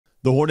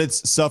The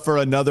Hornets suffer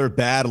another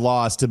bad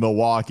loss to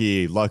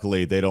Milwaukee.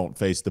 Luckily, they don't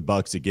face the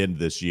Bucks again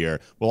this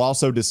year. We'll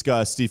also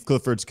discuss Steve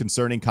Clifford's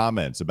concerning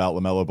comments about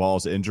LaMelo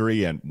Ball's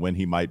injury and when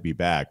he might be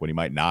back, when he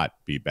might not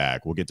be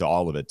back. We'll get to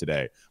all of it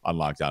today on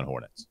Locked On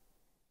Hornets.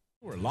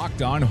 We're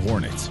Locked On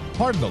Hornets,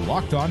 part of the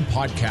Locked On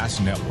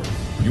Podcast Network.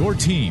 Your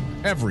team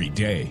every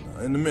day.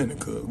 In a minute,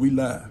 cuz we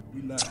live.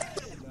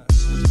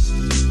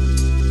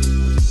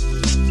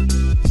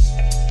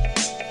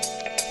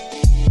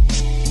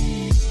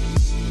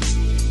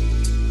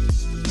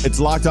 It's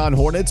Locked On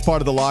Hornets,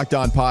 part of the Locked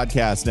On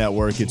Podcast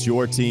Network. It's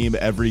your team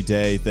every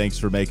day. Thanks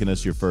for making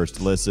us your first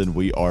listen.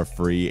 We are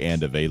free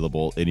and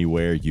available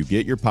anywhere you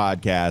get your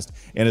podcast.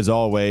 And as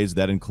always,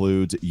 that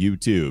includes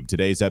YouTube.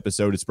 Today's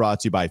episode is brought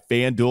to you by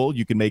FanDuel.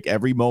 You can make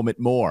every moment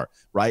more.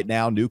 Right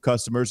now, new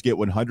customers get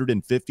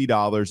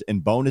 $150 in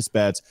bonus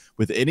bets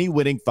with any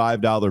winning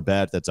 $5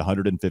 bet. That's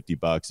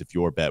 $150 if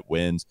your bet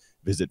wins.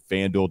 Visit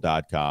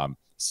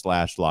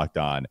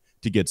FanDuel.com/LockedOn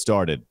to get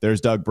started. There's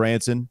Doug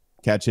Branson.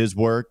 Catch his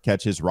work,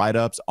 catch his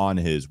write-ups on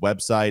his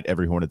website,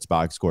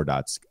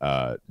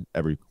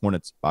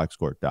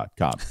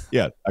 everyhornetsboxscore.com.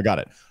 Yeah, I got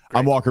it. Great.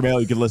 I'm Walker Mail.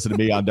 You can listen to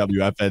me on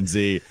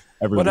WFNZ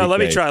every weekday. Let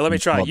me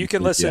try. You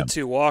can listen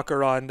to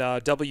Walker on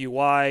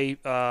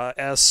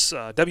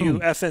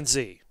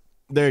WFNZ.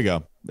 There you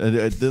go.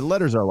 The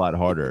letters are a lot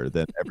harder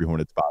than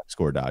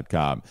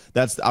everyhornetsboxscore.com.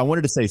 I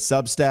wanted to say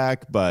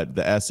Substack, but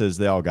the S's,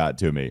 they all got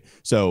to me.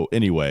 So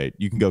anyway,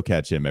 you can go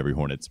catch him,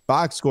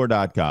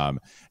 everyhornetsboxscore.com,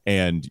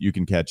 and you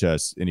can catch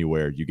us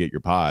anywhere you get your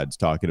pods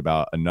talking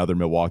about another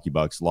Milwaukee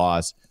Bucks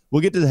loss.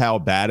 We'll get to how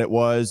bad it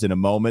was in a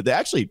moment. They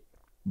actually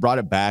brought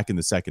it back in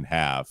the second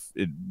half.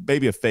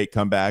 Maybe a fake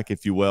comeback,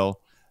 if you will.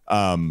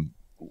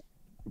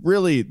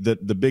 Really,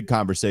 the big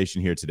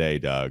conversation here today,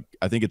 Doug,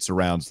 I think it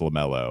surrounds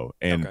LaMelo.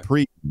 And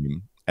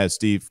pre-game, as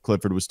Steve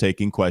Clifford was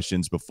taking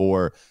questions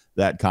before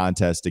that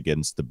contest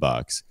against the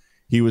Bucks,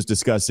 he was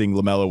discussing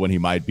LaMelo when he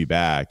might be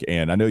back.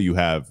 And I know you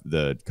have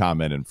the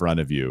comment in front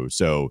of you.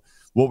 So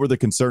what were the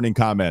concerning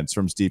comments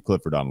from Steve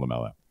Clifford on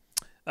LaMelo?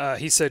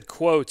 He said,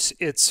 quote,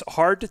 "It's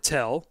hard to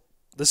tell."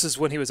 This is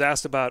when he was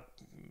asked about,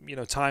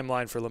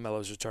 timeline for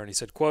LaMelo's return. He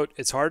said, quote,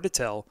 "It's hard to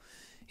tell.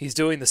 He's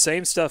doing the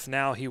same stuff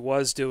now he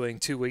was doing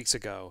 2 weeks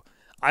ago.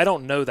 I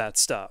don't know that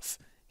stuff.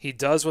 He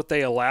does what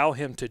they allow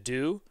him to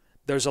do.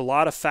 There's a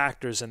lot of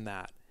factors in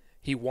that.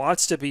 He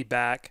wants to be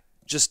back,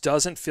 just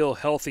doesn't feel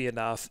healthy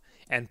enough,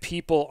 and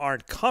people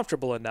aren't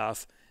comfortable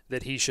enough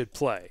that he should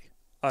play,"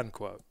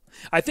 unquote.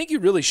 I think you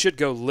really should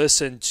go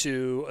listen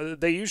to,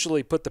 they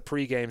usually put the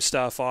pregame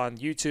stuff on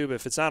YouTube.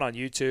 If it's not on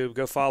YouTube,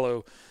 go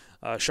follow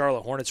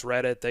Charlotte Hornets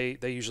Reddit.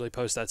 They usually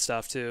post that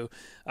stuff too.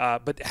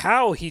 But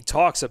how he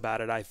talks about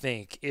it, I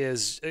think,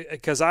 is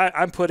because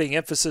I'm putting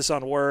emphasis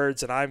on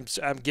words and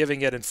I'm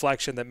giving it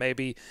inflection that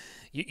maybe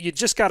you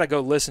just got to go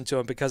listen to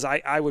him, because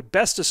I would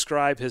best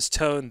describe his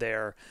tone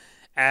there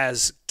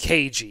as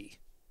cagey.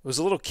 It was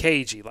a little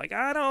cagey, like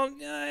I don't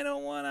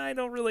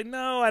really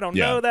know. I don't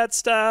know that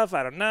stuff.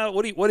 I don't know.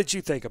 What did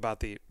you think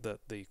about the?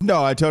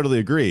 No, I totally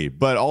agree.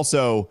 But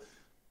also,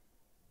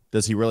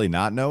 does he really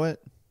not know it?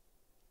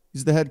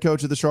 He's the head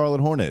coach of the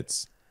Charlotte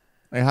Hornets.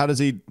 Like, how does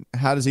he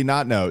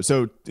not know?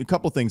 So a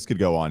couple things could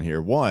go on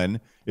here. One,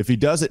 if he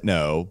doesn't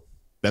know,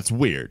 that's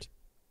weird.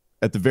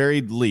 At the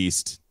very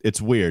least, it's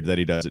weird that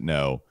he doesn't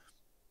know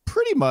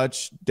pretty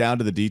much down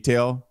to the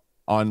detail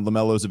on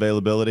LaMelo's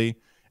availability.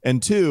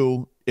 And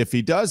two, if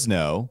he does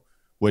know,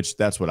 which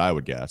that's what I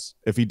would guess,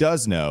 if he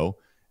does know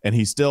and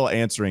he's still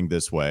answering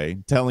this way,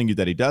 telling you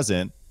that he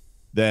doesn't,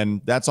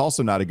 then that's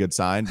also not a good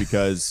sign,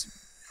 because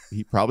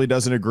he probably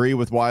doesn't agree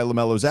with why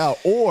LaMelo's out,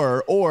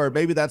 or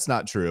maybe that's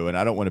not true. And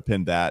I don't want to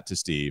pin that to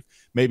Steve.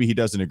 Maybe he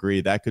doesn't agree.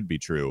 That could be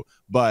true.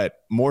 But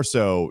more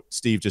so,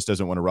 Steve just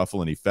doesn't want to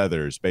ruffle any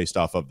feathers based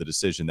off of the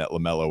decision that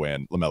LaMelo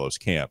and LaMelo's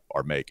camp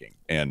are making.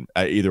 And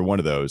either one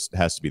of those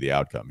has to be the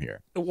outcome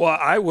here. Well,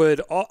 I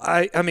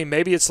mean,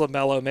 maybe it's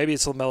LaMelo, maybe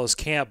it's LaMelo's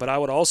camp, but I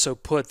would also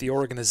put the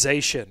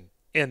organization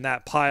in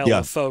that pile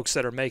of folks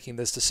that are making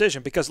this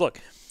decision. Because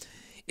look,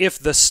 if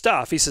the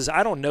stuff, he says,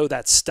 I don't know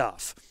that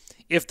stuff.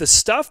 If the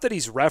stuff that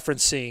he's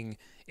referencing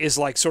is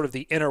like sort of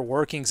the inner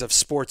workings of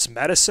sports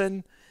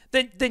medicine,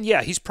 then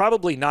yeah, he's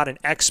probably not an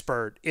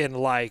expert in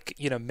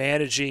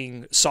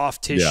managing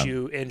soft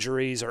tissue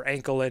injuries or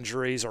ankle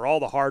injuries or all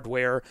the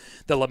hardware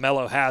that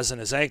LaMelo has in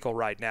his ankle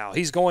right now.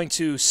 He's going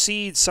to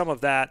cede some of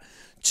that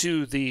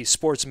to the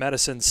sports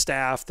medicine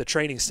staff, the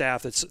training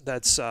staff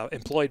that's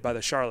employed by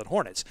the Charlotte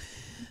Hornets.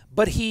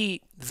 But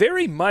he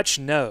very much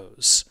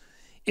knows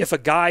if a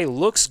guy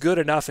looks good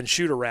enough in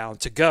shoot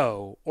around to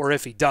go, or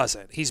if he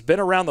doesn't. He's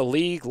been around the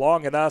league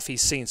long enough.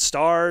 He's seen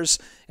stars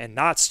and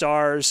not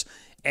stars,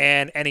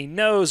 and he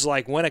knows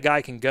when a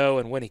guy can go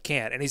and when he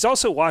can't. And he's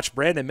also watched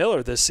Brandon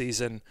Miller this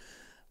season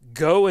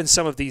go in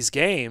some of these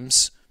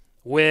games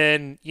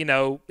when,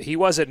 he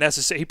wasn't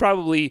necessary. He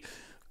probably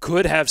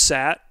could have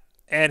sat,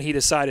 and he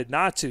decided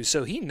not to.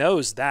 So he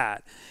knows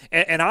that.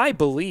 And I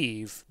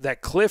believe that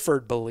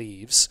Clifford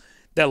believes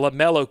that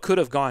LaMelo could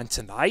have gone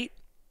tonight.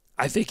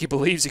 I think he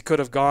believes he could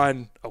have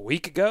gone a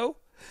week ago.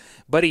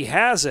 but he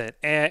hasn't.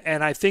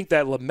 And I think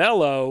that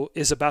LaMelo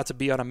is about to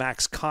be on a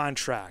max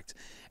contract.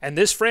 And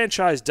this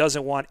franchise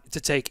doesn't want to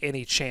take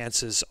any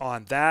chances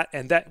on that.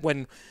 And that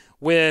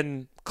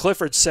when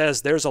Clifford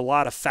says there's a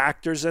lot of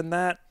factors in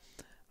that,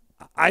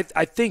 I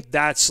think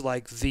that's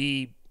like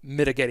the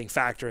mitigating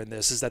factor in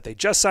this, is that they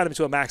just signed him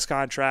to a max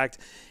contract,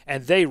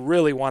 and they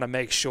really want to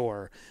make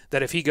sure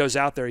that if he goes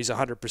out there, he's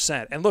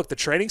 100%. And look, the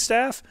training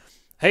staff,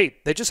 hey,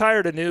 they just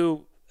hired a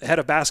new head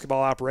of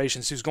basketball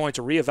operations who's going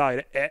to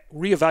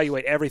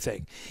reevaluate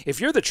everything.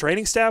 If you're the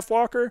training staff,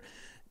 Walker,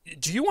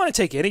 do you want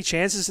to take any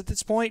chances at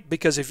this point?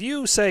 Because if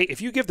you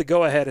give the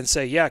go-ahead and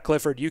say, yeah,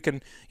 Clifford, you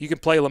can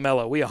play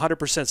LaMelo, we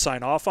 100%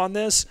 sign off on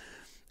this,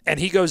 and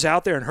he goes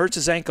out there and hurts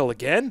his ankle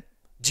again,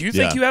 do you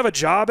think you have a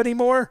job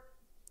anymore?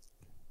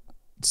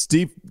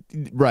 Steve,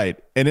 right.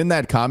 And in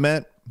that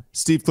comment,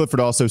 Steve Clifford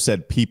also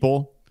said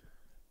people.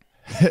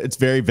 It's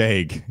very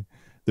vague.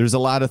 There's a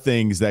lot of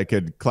things that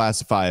could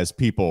classify as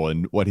people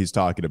in what he's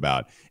talking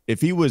about.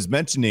 If he was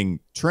mentioning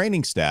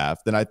training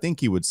staff, then I think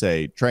he would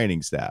say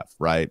training staff,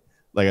 right?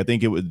 Like, I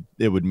think it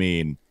would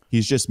mean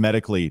he's just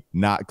medically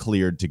not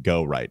cleared to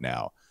go right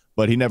now.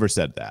 But he never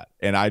said that.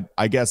 And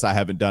I guess I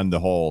haven't done the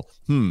whole,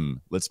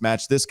 let's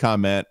match this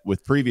comment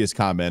with previous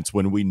comments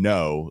when we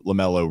know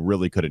LaMelo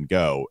really couldn't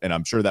go. And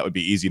I'm sure that would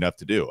be easy enough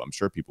to do. I'm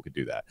sure people could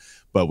do that.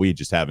 But we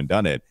just haven't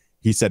done it.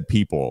 He said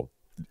people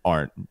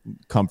aren't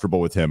comfortable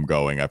with him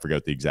going. I forget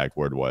what the exact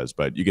word was,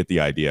 but you get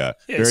the idea.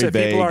 Yeah, very so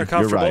vague. People aren't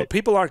comfortable. Right.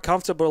 People aren't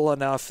comfortable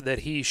enough that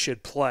he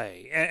should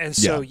play. And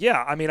so,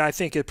 I mean, I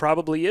think it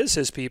probably is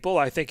his people.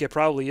 I think it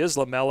probably is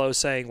LaMelo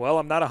saying, well,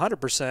 I'm not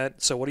 100%,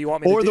 so what do you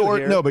want me to do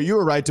here? No, but you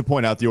were right to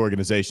point out the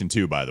organization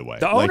too, by the way.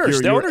 The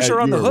owners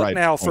are on the hook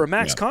now for a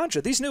max contract.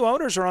 contract. These new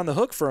owners are on the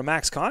hook for a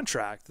max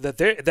contract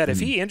that if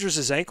he injures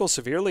his ankle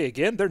severely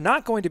again, they're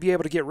not going to be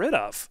able to get rid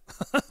of.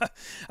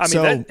 I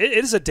mean, it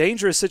is a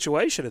dangerous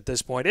situation at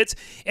this point.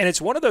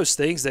 It's one of those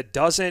things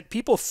that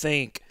people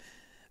think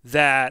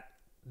that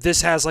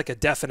this has like a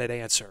definite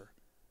answer.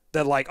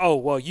 That like, oh,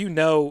 well,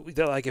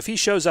 that like if he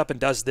shows up and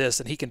does this,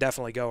 then he can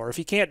definitely go. Or if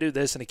he can't do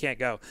this, then he can't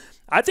go.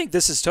 I think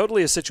this is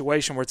totally a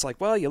situation where it's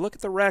like, well, you look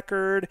at the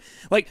record.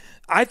 Like,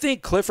 I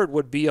think Clifford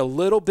would be a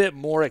little bit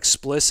more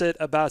explicit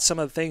about some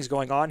of the things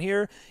going on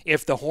here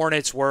if the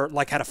Hornets were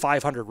like had a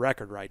 500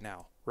 record right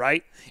now,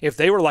 right? If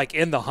they were like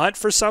in the hunt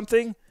for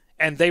something,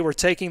 and they were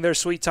taking their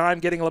sweet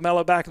time getting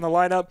LaMelo back in the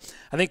lineup,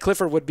 I think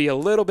Clifford would be a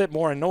little bit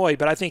more annoyed.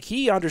 But I think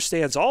he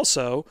understands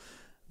also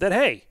that,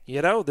 hey,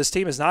 this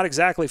team is not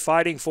exactly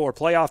fighting for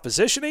playoff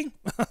positioning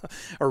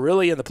or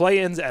really in the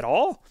play-ins at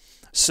all.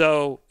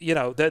 So,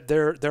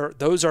 that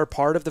those are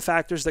part of the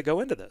factors that go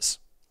into this.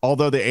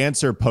 Although the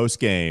answer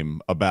post-game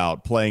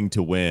about playing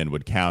to win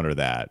would counter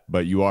that.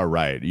 But you are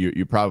right.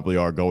 You probably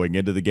are going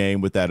into the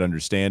game with that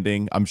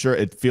understanding. I'm sure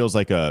it feels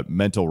like a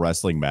mental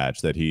wrestling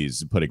match that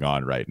he's putting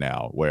on right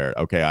now where,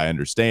 okay, I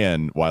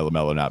understand why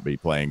LaMelo not be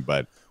playing,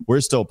 but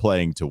we're still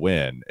playing to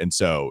win. And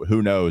so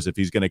who knows if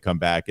he's going to come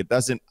back.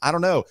 I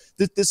don't know.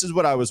 This is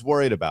what I was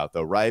worried about,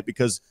 though, right?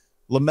 Because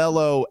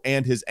LaMelo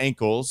and his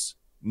ankles,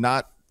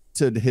 not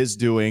to his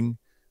doing,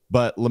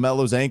 but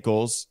LaMelo's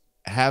ankles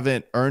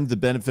haven't earned the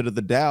benefit of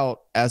the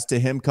doubt as to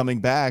him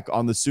coming back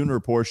on the sooner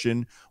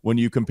portion when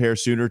you compare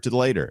sooner to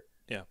later.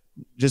 Yeah.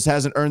 Just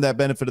hasn't earned that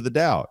benefit of the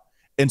doubt.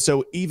 And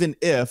so even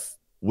if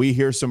we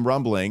hear some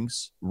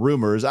rumblings,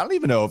 rumors, I don't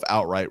even know if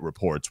outright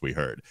reports we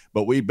heard,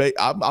 but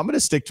I'm going to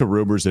stick to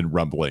rumors and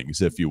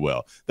rumblings, if you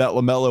will, that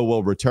LaMelo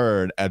will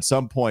return at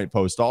some point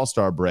post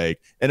All-Star break.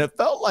 And it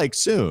felt like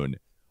soon.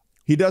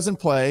 He doesn't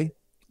play.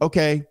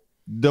 Okay.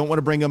 Don't want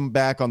to bring him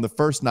back on the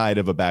first night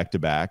of a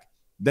back-to-back.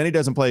 Then he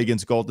doesn't play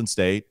against Golden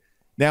State.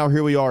 Now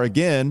here we are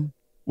again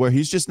where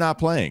he's just not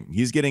playing.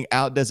 He's getting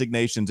out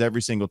designations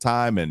every single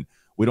time, and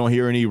we don't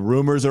hear any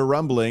rumors or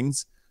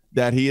rumblings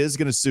that he is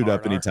going to suit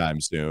up anytime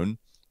soon.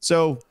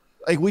 So,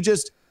 like,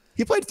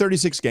 he played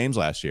 36 games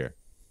last year.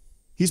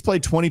 He's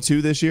played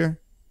 22 this year.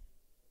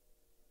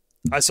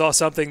 I saw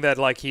something that,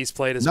 like, he's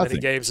played as many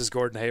games as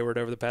Gordon Hayward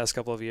over the past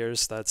couple of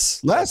years.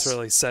 That's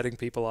really setting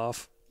people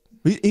off.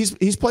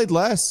 He's played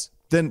less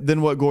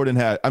than what Gordon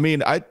had. I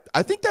mean, I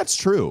think that's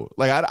true.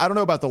 Like, I don't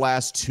know about the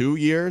last 2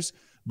 years,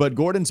 but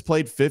Gordon's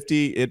played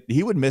 50.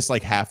 He would miss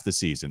like half the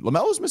season.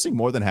 LaMelo's missing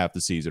more than half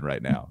the season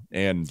right now.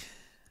 And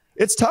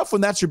it's tough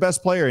when that's your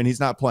best player and he's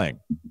not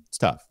playing. It's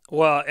tough.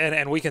 Well,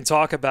 and we can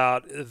talk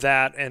about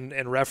that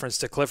in reference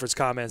to Clifford's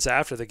comments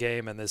after the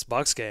game and this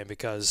Bucks game,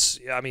 because,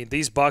 I mean,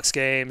 these Bucks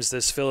games,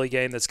 this Philly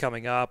game that's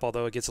coming up,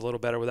 although it gets a little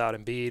better without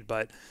Embiid,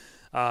 but,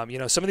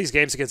 some of these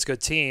games against good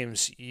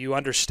teams, you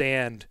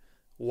understand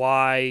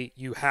why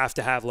you have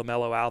to have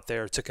LaMelo out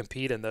there to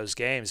compete in those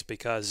games,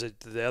 because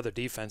the other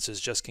defenses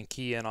just can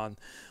key in on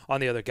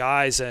the other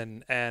guys.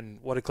 And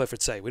what did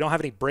Clifford say? We don't have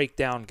any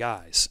breakdown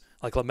guys.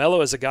 Like,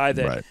 LaMelo is a guy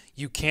that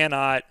you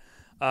cannot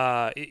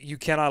allow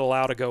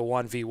to go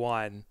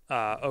 1v1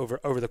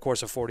 over the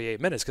course of 48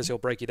 minutes, because he'll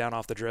break you down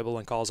off the dribble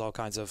and cause all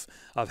kinds of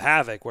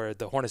havoc, where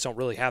the Hornets don't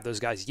really have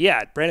those guys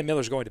yet. Brandon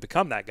Miller's going to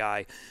become that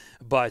guy,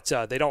 but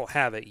they don't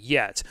have it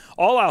yet.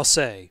 All I'll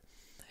say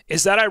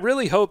is that I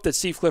really hope that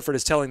Steve Clifford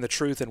is telling the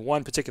truth in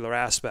one particular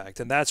aspect,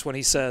 and that's when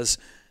he says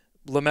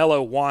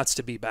LaMelo wants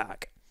to be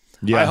back.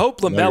 Yeah, I hope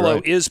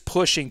LaMelo is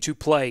pushing to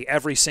play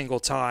every single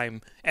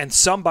time, and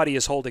somebody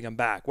is holding him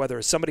back, whether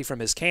it's somebody from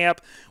his camp,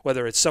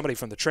 whether it's somebody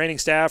from the training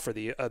staff or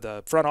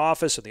the front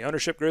office or the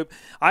ownership group.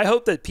 I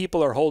hope that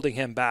people are holding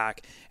him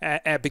back,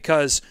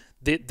 because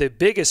the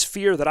biggest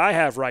fear that I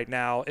have right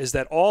now is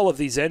that all of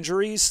these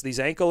injuries, these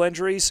ankle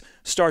injuries,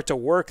 start to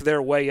work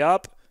their way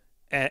up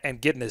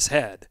and get in his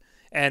head,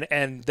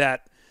 and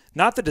that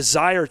not the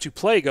desire to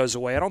play goes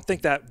away. I don't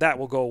think that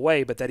will go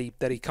away, but that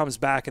he comes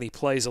back and he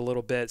plays a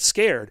little bit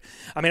scared.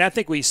 I mean, I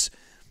think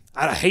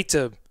I hate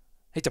to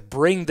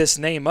bring this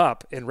name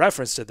up in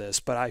reference to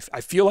this, but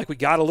I feel like we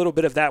got a little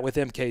bit of that with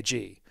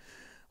MKG.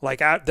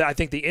 Like I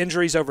think the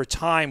injuries over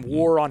time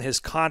wore on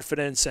his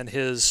confidence and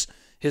his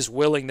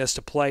willingness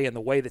to play in the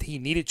way that he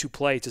needed to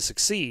play to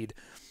succeed.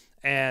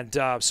 And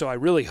so I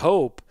really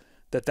hope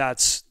that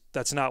that's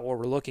not what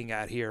we're looking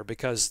at here,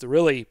 because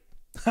the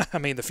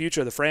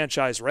future of the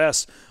franchise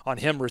rests on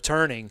him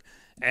returning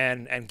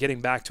and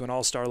getting back to an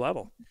all-star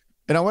level.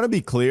 And I want to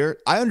be clear,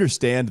 I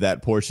understand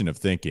that portion of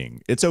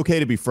thinking. It's okay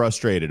to be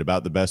frustrated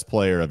about the best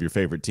player of your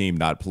favorite team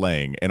not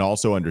playing, and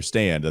also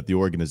understand that the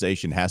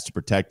organization has to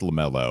protect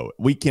LaMelo.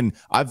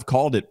 I've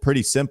called it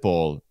pretty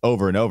simple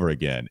over and over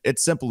again.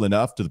 It's simple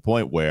enough to the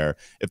point where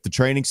if the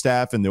training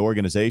staff and the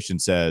organization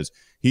says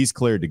he's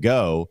cleared to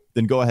go,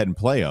 then go ahead and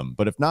play him.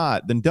 But if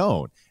not, then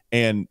don't.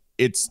 And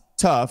it's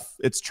tough.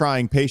 It's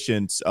trying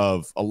patience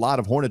of a lot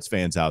of Hornets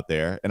fans out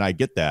there, and I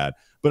get that.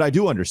 But I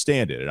do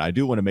understand it, and I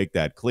do want to make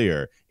that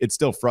clear. It's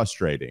still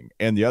frustrating.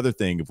 And the other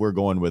thing, if we're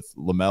going with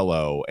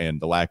LaMelo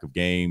and the lack of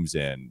games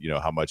and,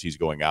 how much he's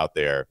going out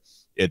there,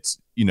 it's,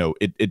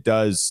 it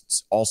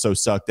does also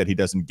suck that he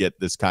doesn't get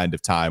this kind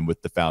of time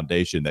with the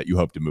foundation that you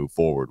hope to move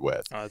forward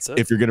with. Oh, that's it.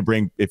 If you're going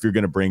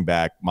to bring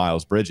back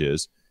Miles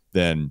Bridges,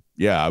 then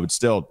yeah, I would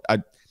still,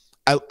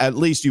 at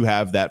least you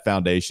have that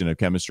foundation of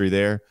chemistry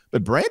there.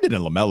 But Brandon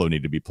and LaMelo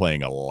need to be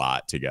playing a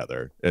lot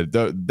together.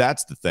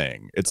 That's the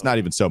thing. It's not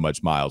even so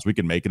much Miles. We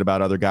can make it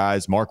about other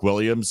guys. Mark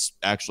Williams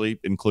actually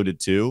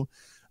included too.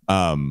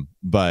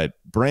 But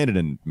Brandon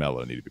and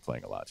Melo need to be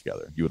playing a lot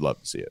together. You would love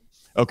to see it.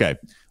 Okay,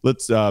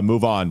 let's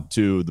move on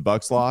to the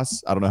Bucks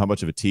loss. I don't know how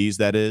much of a tease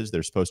that is.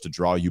 They're supposed to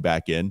draw you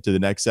back into the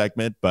next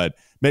segment, but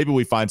maybe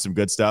we find some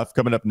good stuff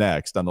coming up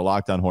next on the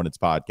Locked On Hornets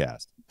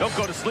podcast. Don't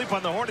go to sleep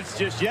on the Hornets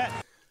just yet.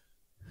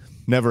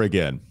 Never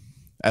again.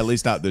 At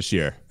least not this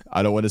year.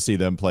 I don't want to see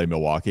them play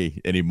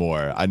Milwaukee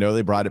anymore. I know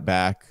they brought it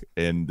back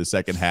in the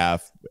second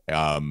half.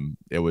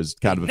 It was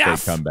kind of a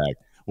fake comeback.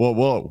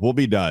 We'll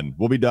be done.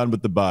 We'll be done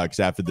with the Bucks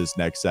after this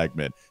next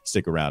segment.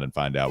 Stick around and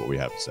find out what we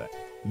have to say.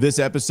 This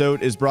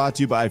episode is brought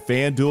to you by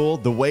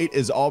FanDuel. The wait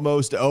is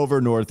almost over,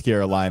 North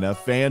Carolina.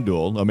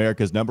 FanDuel,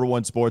 America's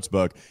 #1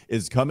 sportsbook,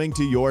 is coming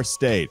to your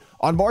state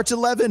on March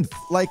 11th,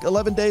 like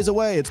 11 days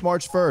away. It's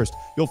March 1st.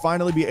 You'll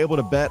finally be able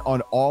to bet on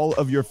all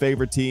of your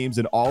favorite teams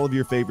and all of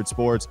your favorite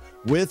sports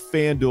with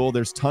FanDuel.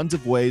 There's tons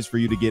of ways for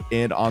you to get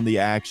in on the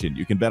action.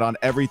 You can bet on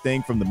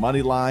everything from the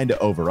money line to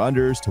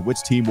over-unders to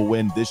which team will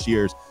win this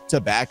year's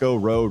Tobacco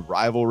Road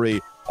rivalry,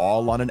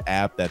 all on an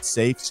app that's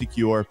safe,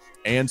 secure,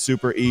 and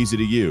super easy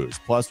to use.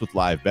 Plus, with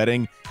live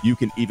betting, you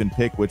can even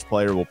pick which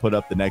player will put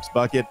up the next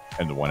bucket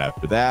and the one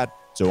after that,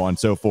 so on and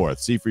so forth.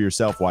 See for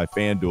yourself why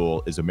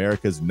FanDuel is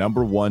America's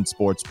 #1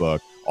 sportsbook.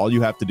 All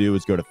you have to do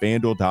is go to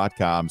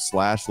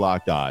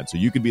FanDuel.com/lockedon so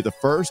you can be the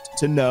first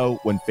to know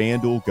when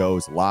FanDuel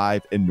goes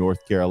live in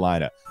North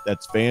Carolina.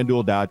 That's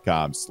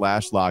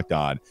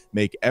FanDuel.com/lockedon.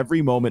 Make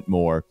every moment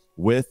more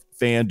with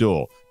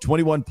FanDuel.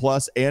 21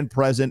 plus and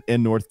present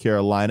in North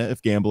Carolina.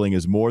 If gambling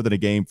is more than a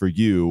game for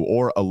you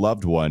or a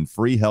loved one,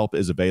 free help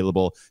is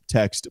available.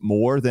 Text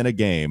more than a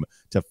game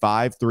to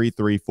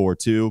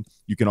 53342.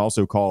 You can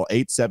also call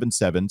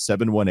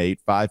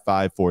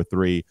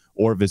 877-718-5543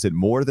 or visit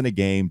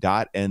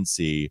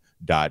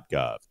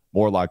morethanagame.nc.gov.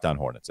 More Locked On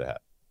Hornets ahead.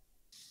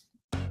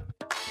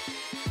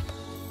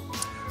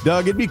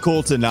 Doug, it'd be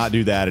cool to not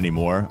do that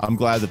anymore. I'm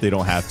glad that they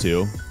don't have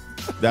to.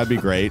 That'd be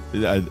great.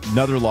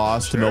 Another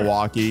loss to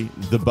Milwaukee.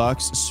 The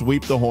Bucks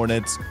sweep the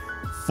Hornets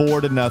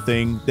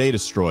 4-0. They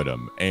destroyed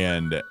them.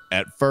 And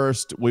at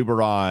first, we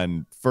were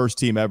on first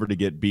team ever to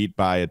get beat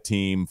by a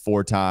team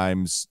 4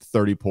 times,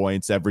 30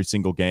 points every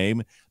single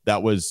game.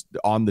 That was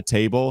on the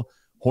table.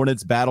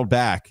 Hornets battled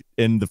back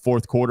in the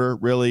fourth quarter,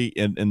 really.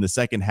 In the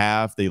second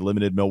half, they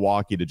limited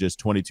Milwaukee to just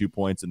 22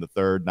 points in the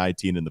third,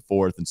 19 in the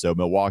fourth. And so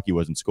Milwaukee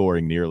wasn't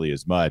scoring nearly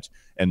as much.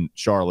 And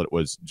Charlotte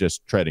was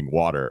just treading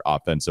water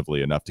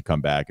offensively enough to come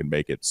back and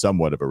make it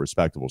somewhat of a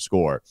respectable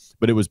score.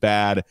 But it was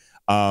bad.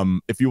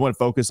 If you want to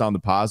focus on the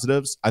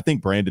positives, I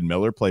think Brandon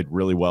Miller played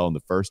really well in the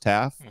first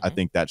half. I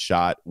think that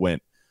shot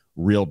went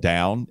real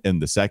down in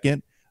the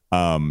second.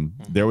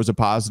 There was a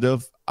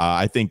positive.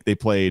 I think they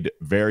played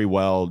very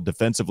well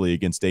defensively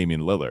against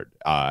Damian Lillard.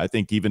 I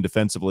think even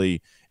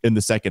defensively in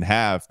the second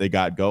half, they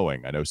got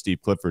going. I know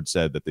Steve Clifford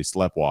said that they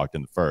sleptwalked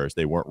in the first.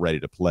 They weren't ready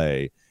to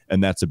play,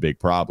 and that's a big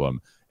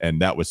problem. And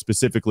that was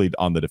specifically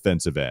on the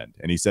defensive end.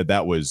 And he said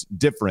that was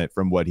different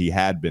from what he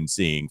had been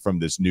seeing from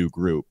this new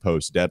group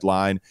post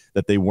deadline,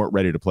 that they weren't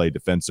ready to play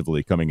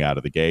defensively coming out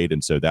of the gate.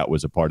 And so that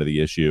was a part of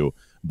the issue.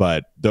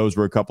 But those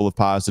were a couple of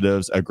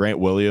positives. Grant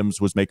Williams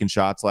was making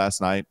shots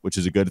last night, which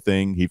is a good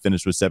thing. He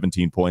finished with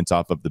 17 points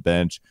off of the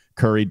bench.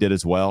 Curry did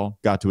as well,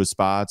 got to his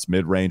spots.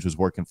 Mid-range was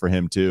working for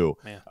him too.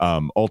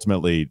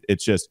 Ultimately,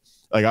 it's just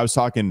like I was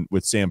talking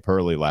with Sam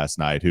Purley last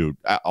night, who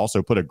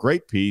also put a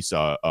great piece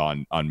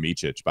on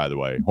Micic, by the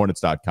way,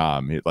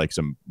 Hornets.com. He had like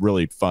some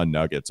really fun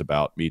nuggets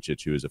about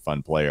Micic, who is a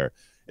fun player.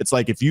 It's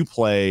like if you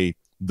play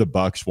the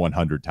Bucks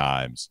 100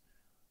 times,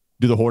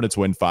 do the Hornets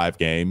win 5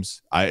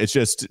 games? It's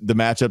just the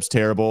matchup's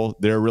terrible.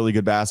 They're a really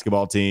good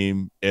basketball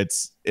team.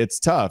 It's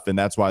tough, and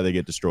that's why they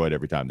get destroyed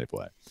every time they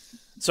play.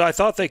 So I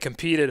thought they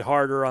competed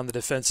harder on the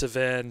defensive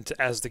end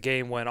as the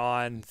game went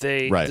on.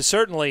 They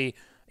certainly,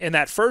 in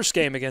that first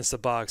game against the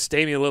Bucks,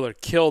 Damian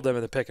Lillard killed them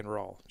in the pick and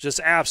roll, just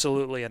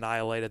absolutely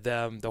annihilated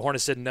them. The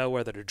Hornets didn't know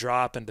whether to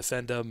drop and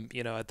defend them,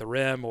 at the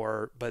rim,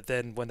 but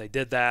then when they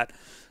did that,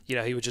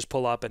 he would just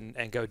pull up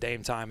and go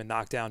Dame time and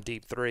knock down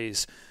deep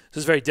threes. This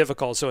was very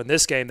difficult. So in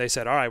this game, they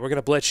said, all right, we're going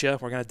to blitz you.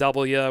 We're going to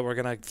double you. We're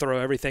going to throw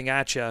everything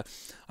at you.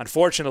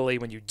 Unfortunately,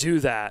 when you do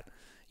that,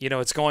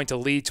 it's going to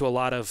lead to a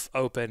lot of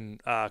open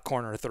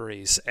corner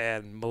threes.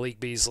 And Malik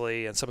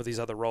Beasley and some of these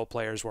other role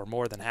players were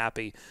more than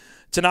happy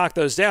to knock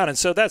those down. And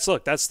so that's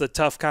the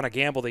tough kind of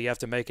gamble that you have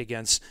to make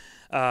against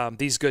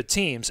these good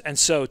teams. And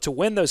so to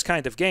win those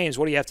kind of games,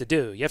 what do you have to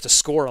do? You have to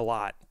score a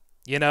lot.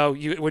 When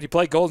you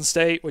play Golden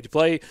State, when you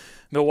play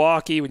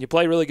Milwaukee, when you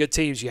play really good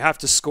teams, you have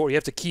to score. You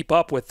have to keep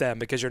up with them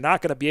because you're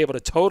not going to be able to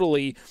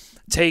totally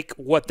take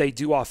what they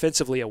do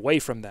offensively away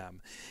from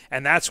them.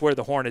 And that's where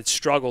the Hornets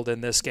struggled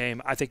in this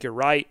game. I think you're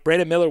right.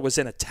 Brandon Miller was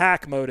in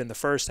attack mode in the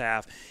first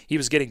half. He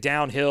was getting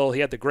downhill.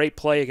 He had the great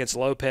play against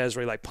Lopez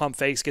where he pump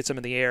fakes, gets him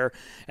in the air,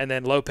 and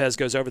then Lopez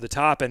goes over the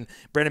top, and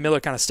Brandon Miller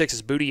kind of sticks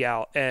his booty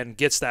out and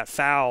gets that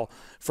foul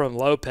from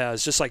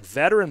Lopez. Just like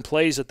veteran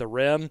plays at the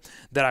rim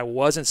that I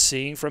wasn't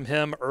seeing from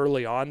him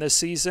early on this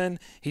season.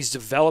 He's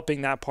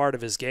developing that part of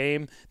his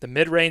game. The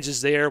mid-range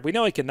is there. We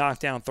know he can knock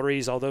down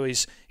threes, although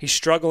he's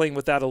struggling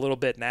with that a little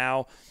bit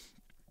now.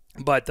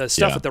 But the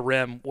stuff at the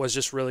rim was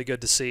just really good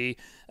to see.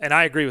 And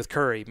I agree with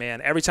Curry,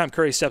 man. Every time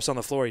Curry steps on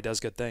the floor, he does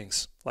good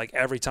things.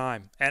 Every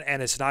time.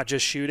 And it's not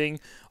just shooting,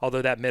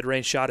 although that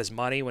mid-range shot is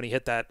money. When he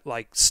hit that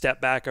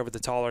step back over the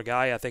taller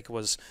guy, I think it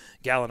was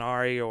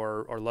Gallinari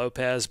or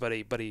Lopez, but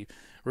he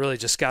really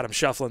just got him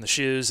shuffling the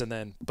shoes and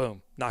then,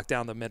 boom, knocked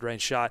down the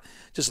mid-range shot.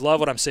 Just love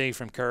what I'm seeing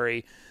from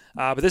Curry.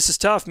 But this is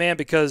tough, man,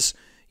 because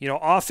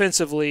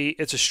offensively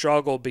it's a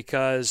struggle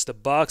because the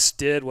Bucks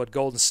did what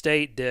Golden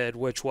State did,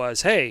 which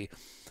was, hey,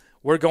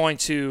 we're going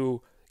to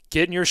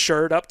get in your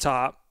shirt up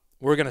top.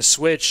 We're going to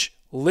switch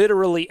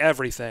literally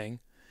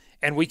everything.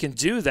 And we can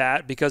do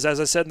that because,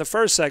 as I said in the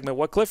first segment,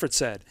 what Clifford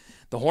said,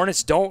 the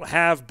Hornets don't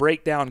have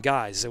breakdown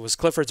guys. It was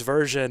Clifford's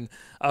version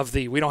of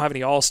the "we don't have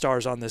any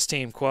all-stars on this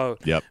team"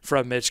 quote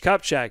from Mitch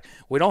Kupchak.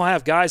 We don't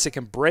have guys that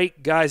can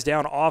break guys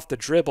down off the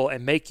dribble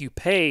and make you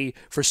pay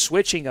for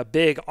switching a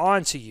big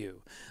onto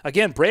you.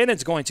 Again,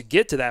 Brandon's going to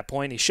get to that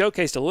point. He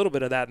showcased a little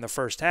bit of that in the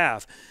first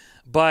half.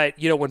 But,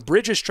 when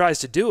Bridges tries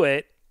to do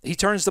it, he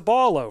turns the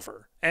ball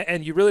over.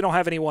 And you really don't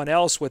have anyone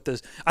else with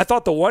this. I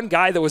thought the one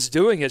guy that was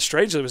doing it,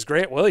 strangely, was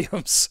Grant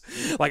Williams.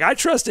 I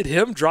trusted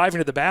him driving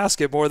to the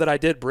basket more than I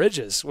did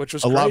Bridges, which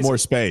was a crazy. lot more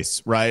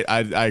space, right?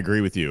 I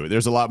agree with you.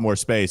 There's a lot more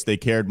space. They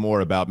cared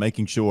more about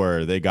making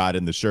sure they got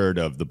in the shirt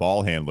of the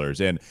ball handlers.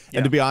 And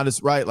to be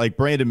honest, right,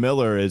 Brandon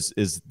Miller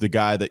is the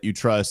guy that you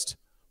trust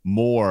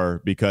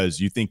more because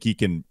you think he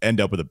can end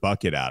up with a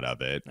bucket out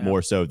of it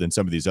more so than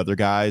some of these other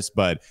guys.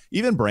 But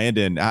even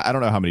Brandon, I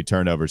don't know how many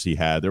turnovers he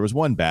had. There was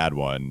one bad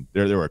one.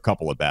 There were a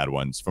couple of bad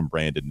ones from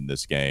Brandon in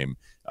this game.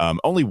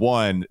 Only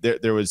one.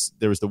 There was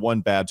the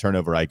one bad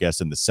turnover, I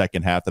guess, in the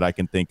second half that I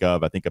can think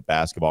of. I think a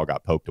basketball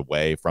got poked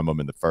away from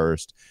him in the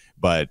first.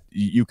 But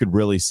you could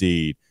really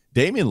see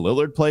Damian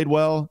Lillard played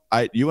well.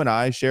 You and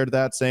I shared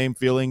that same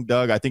feeling,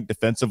 Doug. I think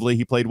defensively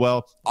he played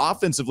well.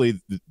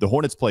 Offensively, the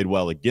Hornets played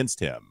well against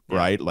him,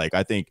 right?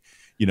 I think,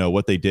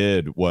 what they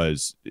did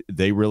was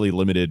they really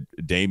limited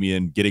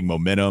Damian getting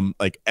momentum.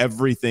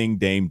 Everything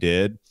Dame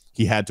did,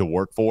 he had to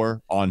work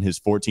for on his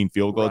 14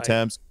 field goal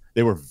attempts.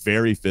 They were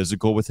very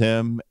physical with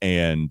him,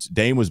 and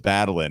Dame was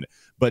battling.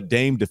 But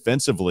Dame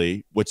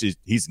defensively, which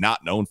he's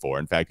not known for.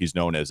 In fact, he's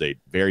known as a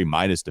very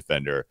minus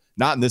defender.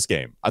 Not in this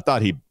game. I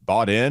thought he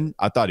bought in.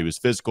 I thought he was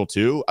physical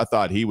too. I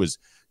thought he was,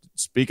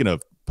 speaking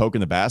of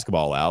poking the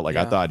basketball out,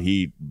 I thought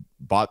he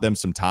bought them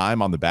some time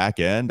on the back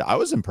end. I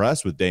was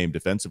impressed with Dame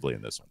defensively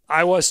in this one.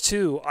 I was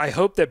too. I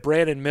hope that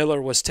Brandon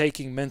Miller was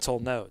taking mental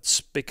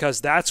notes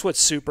because that's what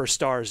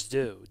superstars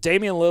do.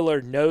 Damian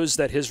Lillard knows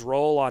that his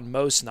role on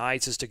most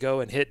nights is to go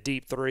and hit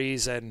deep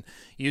threes and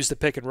use the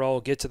pick and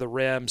roll, get to the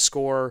rim,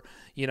 score,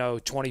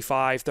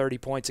 25, 30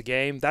 points a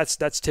game. That's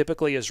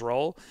typically his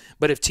role.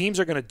 But if teams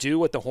are going to do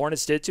what the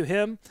Hornets did to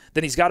him,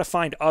 then he's got to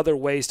find other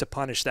ways to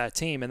punish that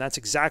team, and that's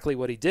exactly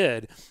what he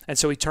did. And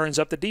so he turns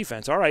up the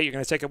defense. All right, you're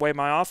going to take away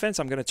my offense? offense,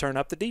 I'm going to turn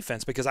up the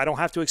defense because I don't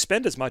have to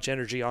expend as much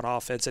energy on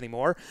offense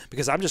anymore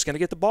because I'm just going to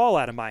get the ball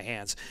out of my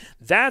hands.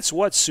 That's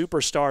what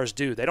superstars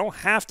do. They don't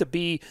have to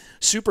be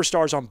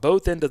superstars on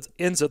both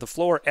ends of the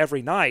floor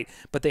every night,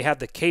 but they have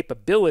the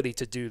capability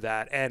to do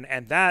that.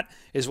 And that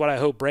is what I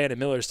hope Brandon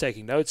Miller is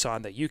taking notes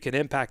on, that you can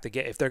impact the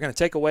game. If they're going to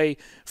take away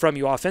from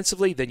you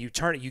offensively, then you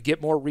turn it. You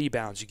get more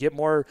rebounds. You get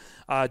more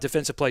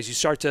defensive plays. You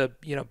start to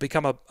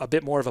become a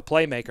bit more of a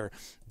playmaker.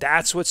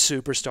 That's what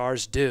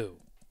superstars do.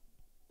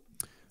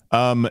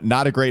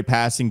 Not a great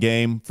passing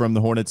game from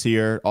the Hornets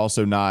here.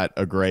 Also not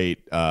a great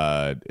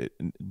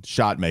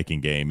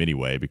shot-making game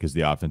anyway, because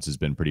the offense has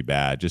been pretty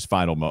bad. Just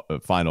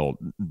final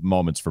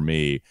moments for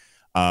me.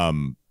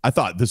 I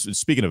thought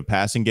speaking of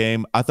passing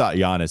game, I thought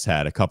Giannis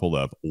had a couple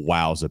of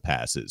wowza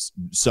passes.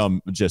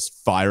 Some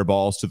just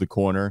fireballs to the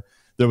corner.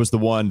 There was the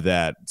one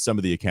that some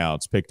of the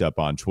accounts picked up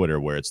on Twitter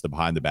where it's the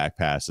behind the back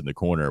pass in the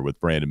corner with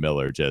Brandon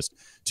Miller just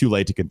too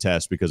late to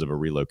contest because of a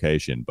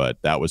relocation.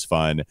 But that was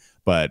fun.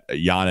 But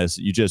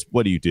Giannis,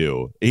 what do you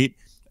do?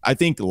 I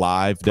think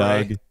live,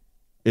 Doug.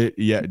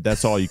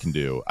 That's all you can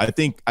do. I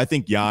think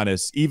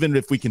Giannis, even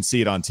if we can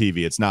see it on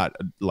TV, it's not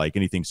like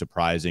anything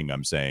surprising,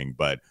 I'm saying,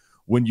 but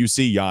when you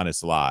see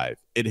Giannis live,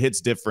 it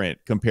hits different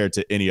compared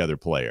to any other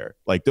player.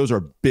 Like, those are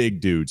big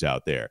dudes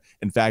out there.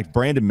 In fact,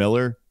 Brandon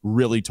Miller,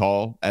 really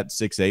tall at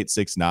 6'8",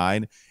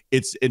 6'9".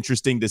 It's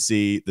interesting to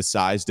see the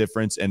size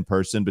difference in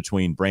person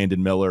between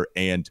Brandon Miller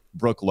and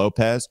Brook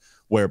Lopez,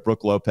 where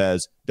Brook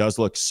Lopez does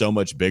look so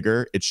much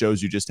bigger. It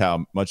shows you just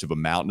how much of a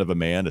mountain of a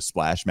man, a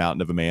splash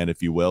mountain of a man,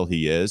 if you will,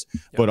 he is.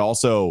 Yep. But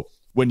also,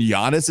 when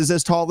Giannis is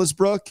as tall as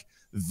Brook,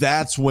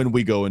 that's when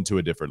we go into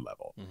a different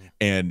level. Mm-hmm.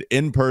 And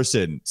in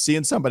person,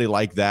 seeing somebody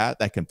like that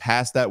can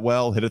pass that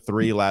well, hit a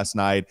three last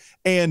night,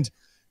 and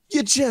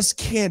you just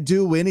can't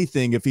do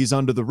anything if he's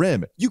under the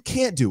rim. You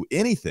can't do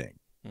anything.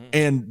 Mm-hmm.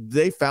 And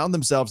they found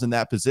themselves in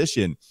that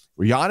position.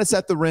 Giannis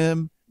at the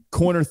rim,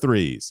 corner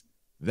threes.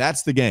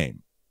 That's the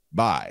game.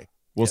 Bye.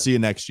 We'll see you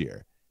next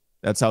year.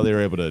 That's how they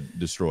were able to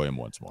destroy him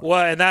once more.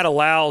 Well, and that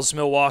allows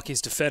Milwaukee's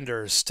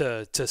defenders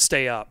to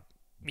stay up,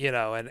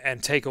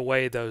 and take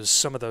away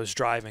some of those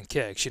driving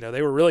kicks.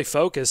 They were really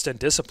focused and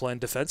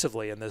disciplined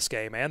defensively in this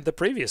game and the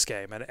previous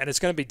game. And it's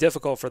going to be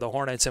difficult for the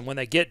Hornets. And when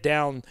they get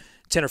down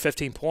 10 or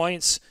 15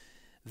 points,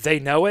 they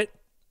know it,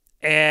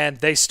 and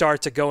they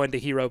start to go into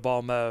hero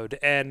ball mode.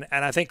 And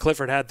I think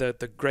Clifford had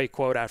the great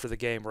quote after the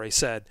game where he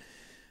said,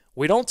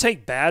 "We don't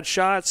take bad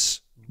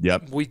shots.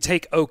 Yep. We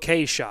take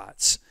okay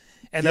shots."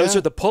 And those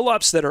are the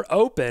pull-ups that are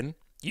open.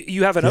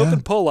 You have an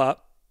open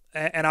pull-up,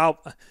 and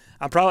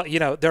I'm probably,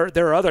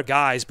 there are other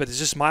guys, but it's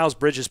just Miles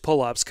Bridges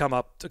pull-ups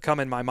come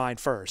in my mind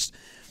first.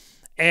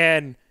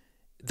 And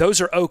those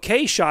are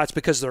okay shots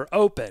because they're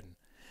open.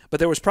 But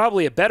there was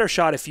probably a better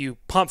shot if you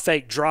pump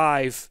fake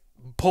drive,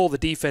 pull the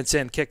defense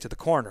in, kick to the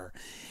corner.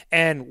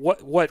 And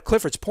what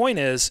Clifford's point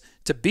is,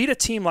 to beat a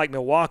team like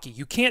Milwaukee,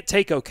 you can't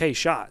take okay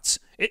shots.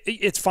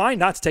 It's fine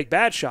not to take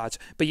bad shots,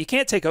 but you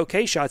can't take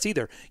okay shots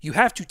either. You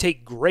have to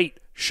take great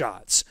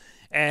shots.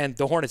 And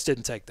the Hornets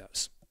didn't take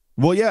those.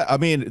 Well, yeah, I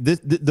mean,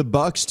 the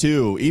Bucks,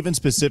 too, even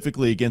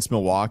specifically against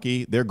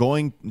Milwaukee,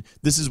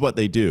 this is what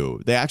they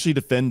do. They actually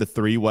defend the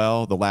three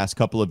well the last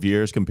couple of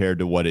years compared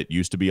to what it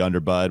used to be under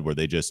Bud, where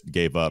they just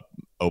gave up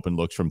open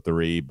looks from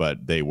three,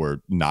 but they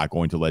were not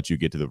going to let you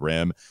get to the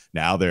rim.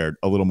 Now they're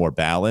a little more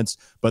balanced,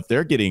 but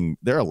they're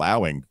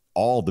allowing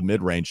all the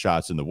mid-range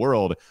shots in the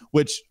world,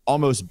 which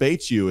almost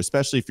baits you,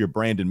 especially if you're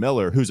Brandon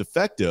Miller, who's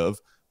effective,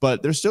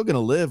 but they're still going to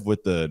live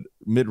with the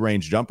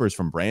mid-range jumpers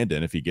from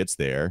Brandon if he gets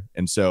there.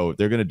 And so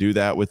they're going to do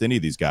that with any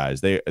of these guys.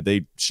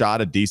 They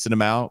shot a decent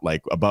amount,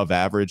 like above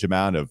average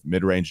amount of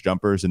mid-range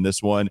jumpers in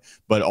this one,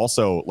 but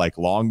also like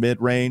long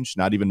mid-range,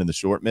 not even in the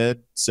short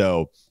mid.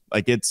 So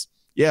like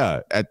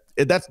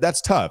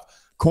that's tough.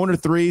 Corner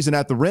threes and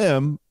at the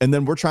rim, and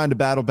then we're trying to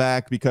battle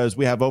back because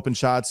we have open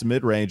shots and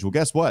mid-range. Well,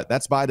 guess what?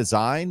 That's by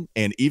design.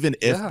 And even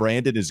if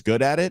Brandon is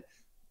good at it,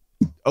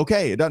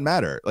 okay, it doesn't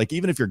matter. Like,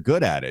 even if you're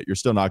good at it, you're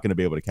still not going to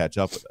be able to catch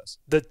up with us.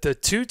 The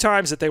two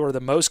times that they were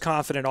the most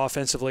confident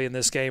offensively in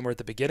this game were at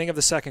the beginning of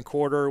the second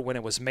quarter when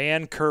it was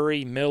Mann,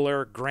 Curry,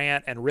 Miller,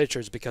 Grant, and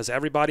Richards, because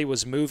everybody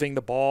was moving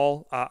the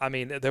ball.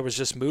 There was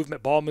just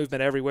ball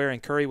movement everywhere,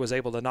 and Curry was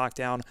able to knock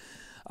down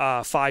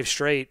 5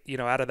 straight,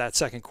 out of that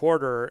second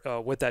quarter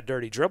with that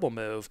dirty dribble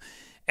move.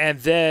 And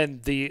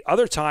then the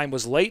other time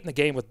was late in the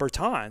game with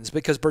Bertans,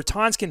 because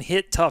Bertans can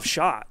hit tough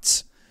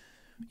shots.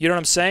 You know what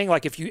I'm saying?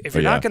 Like, if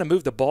you're not going to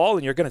move the ball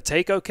and you're going to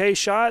take okay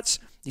shots,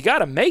 you got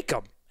to make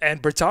them.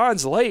 And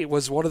Bertans late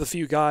was one of the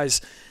few guys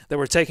that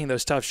were taking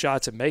those tough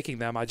shots and making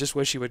them. I just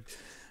wish he would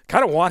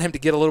kind of want him to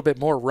get a little bit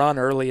more run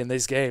early in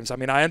these games. I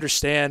mean, I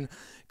understand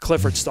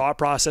Clifford's thought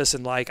process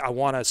and, like, I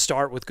want to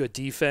start with good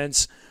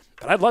defense,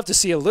 but I'd love to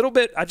see a little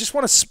bit. I just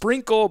want to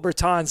sprinkle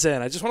Bertans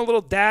in. I just want a little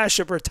dash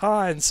of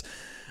Bertans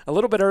a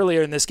little bit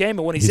earlier in this game,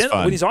 and when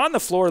he's on the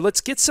floor,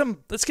 let's get some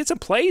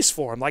plays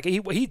for him. Like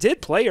he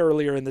did play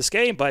earlier in this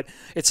game, but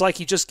it's like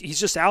he's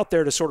just out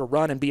there to sort of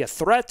run and be a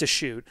threat to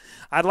shoot.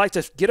 I'd like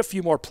to get a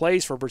few more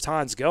plays for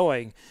Bertans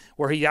going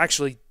where he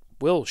actually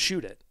will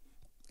shoot it.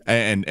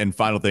 And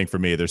final thing for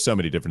me, there's so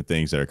many different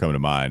things that are coming to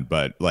mind,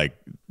 but like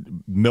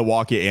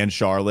Milwaukee and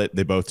Charlotte,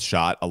 they both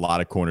shot a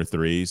lot of corner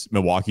threes.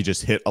 Milwaukee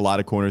just hit a lot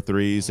of corner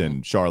threes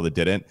and Charlotte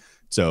didn't.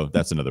 So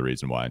that's another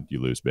reason why you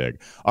lose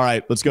big. All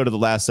right, let's go to the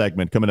last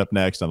segment coming up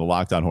next on the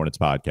Locked On Hornets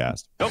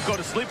podcast. Don't go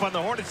to sleep on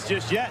the Hornets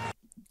just yet.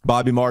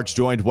 Bobby Marks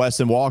joined Wes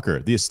and Walker,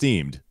 the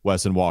esteemed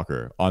Wes and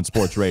Walker, on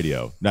Sports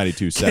Radio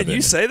 92.7. Can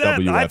you say that?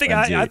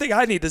 WFNZ. I think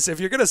I need this. If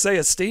you're going to say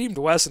esteemed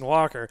Wes and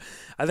Walker,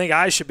 I think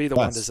I should be the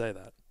one to say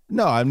that.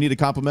 No, I need to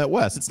compliment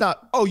Wes. It's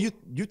not. Oh, you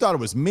thought it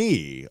was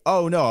me.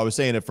 Oh no, I was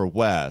saying it for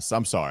Wes.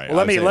 I'm sorry. Well,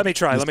 let me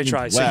try. So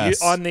you,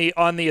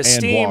 on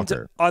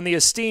the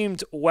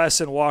esteemed Wes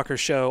and Walker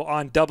show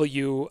on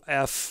WFYL.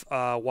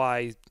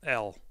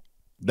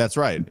 That's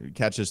right.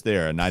 Catch us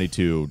there at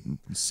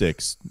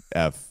 92.6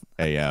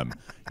 FAM.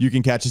 You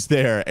can catch us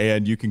there,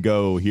 and you can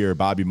go hear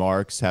Bobby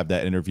Marks have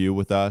that interview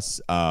with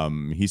us.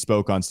 He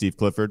spoke on Steve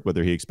Clifford,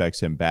 whether he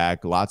expects him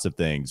back, lots of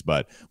things,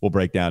 but we'll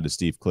break down to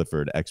Steve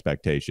Clifford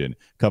expectation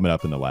coming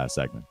up in the last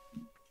segment.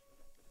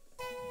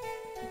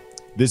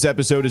 This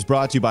episode is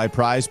brought to you by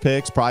Prize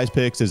Picks. Prize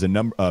Picks is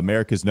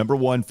America's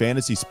 #1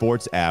 fantasy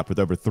sports app with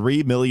over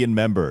 3 million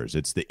members.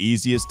 It's the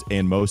easiest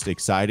and most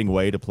exciting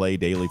way to play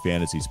daily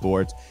fantasy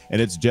sports,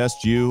 and it's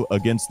just you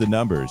against the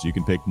numbers. You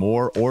can pick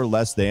more or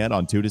less than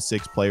on 2 to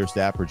 6 player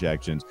stat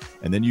projections,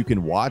 and then you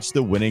can watch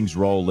the winnings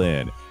roll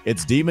in.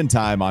 It's demon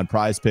time on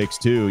Prize Picks,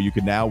 too. You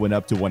can now win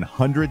up to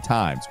 100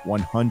 times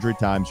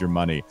your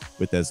money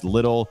with as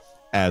little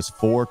as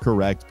 4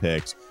 correct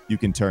picks. You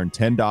can turn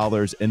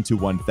 $10 into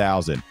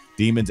 1,000.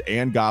 Demons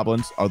and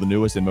goblins are the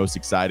newest and most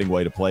exciting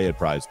way to play at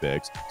Prize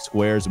Picks.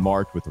 Squares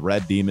marked with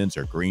red demons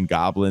or green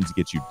goblins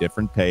get you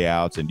different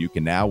payouts, and you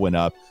can now win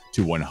up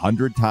to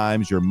 100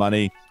 times your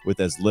money with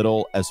as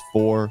little as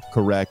 4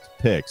 correct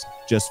picks.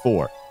 Just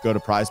 4. Go to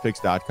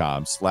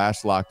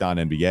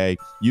prizepicks.com/LockedOnNBA.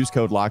 Use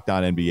code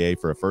LockedOnNBA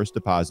for a first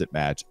deposit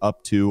match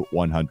up to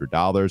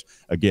 $100.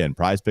 Again,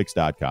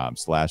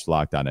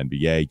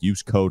 prizepicks.com/LockedOnNBA.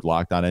 Use code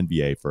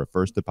LockedOnNBA for a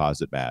first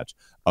deposit match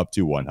up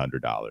to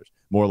 $100.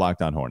 More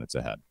Locked On Hornets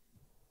ahead.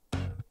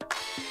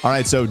 All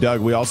right, so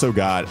Doug, we also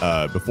got,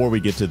 before we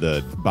get to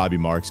the Bobby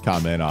Marks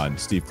comment on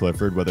Steve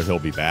Clifford, whether he'll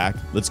be back,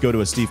 let's go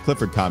to a Steve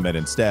Clifford comment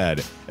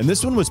instead. And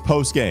this one was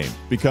post-game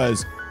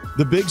because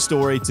the big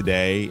story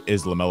today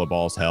is LaMelo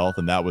Ball's health,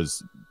 and that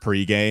was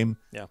pre-game.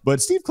 Yeah.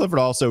 But Steve Clifford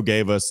also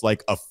gave us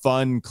like a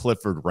fun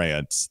Clifford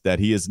rant that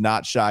he is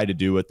not shy to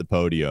do at the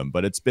podium.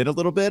 But it's been a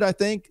little bit, I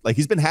think, like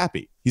he's been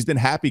happy. He's been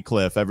happy,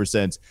 Cliff, ever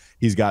since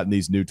he's gotten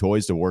these new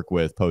toys to work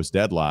with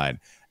post-deadline.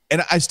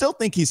 And I still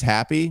think he's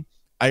happy.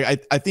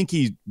 I think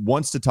he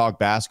wants to talk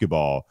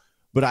basketball,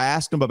 but I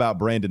asked him about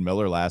Brandon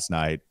Miller last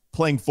night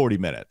playing 40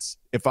 minutes.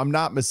 If I'm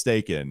not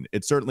mistaken,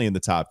 it's certainly in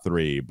the top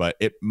 3, but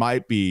it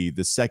might be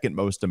the second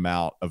most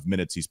amount of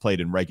minutes he's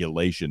played in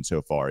regulation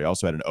so far. He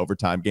also had an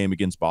overtime game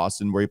against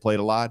Boston where he played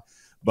a lot,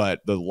 but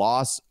the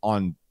loss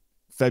on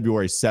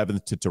February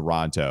 7th to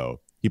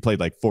Toronto, he played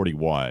like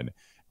 41,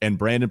 and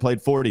Brandon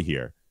played 40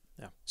 here.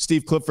 Yeah.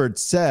 Steve Clifford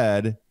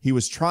said he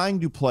was trying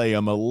to play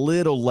him a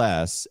little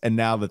less, and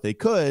now that they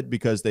could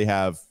because they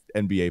have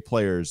NBA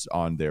players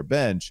on their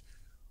bench.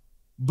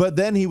 But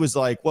then he was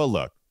like, well,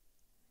 look,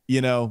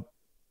 you know,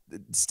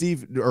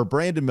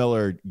 Brandon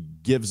Miller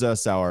gives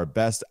us our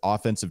best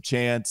offensive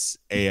chance,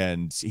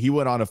 and he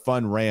went on a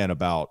fun rant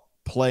about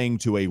playing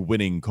to a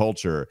winning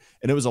culture,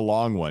 and it was a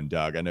long one,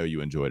 Doug. I know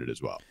you enjoyed it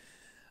as well.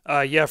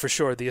 Yeah, for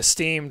sure. The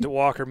esteemed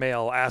Walker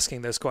male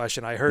asking this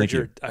question. I heard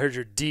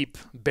your deep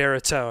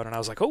baritone, and I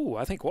was like, oh,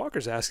 I think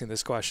Walker's asking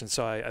this question.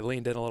 So I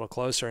leaned in a little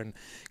closer. And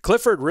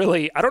Clifford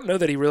really, I don't know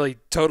that he really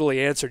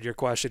totally answered your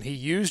question. He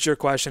used your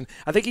question.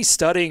 I think he's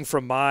studying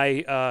from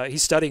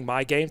he's studying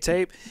my game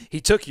tape.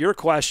 He took your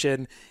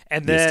question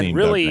and then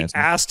really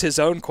asked his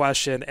own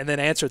question and then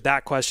answered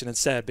that question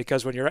instead.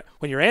 Because when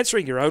you're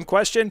answering your own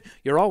question,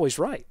 you're always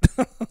right.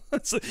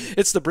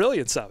 It's the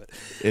brilliance of it.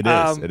 It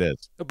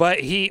is.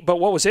 But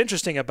what was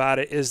interesting about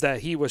it is that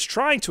he was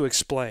trying to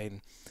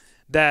explain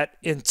that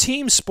in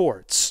team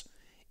sports,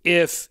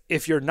 if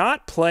you're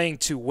not playing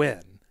to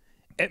win,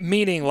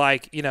 meaning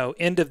like, you know,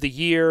 end of the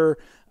year,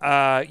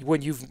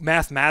 when you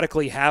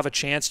mathematically have a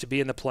chance to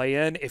be in the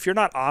play-in, if you're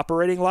not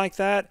operating like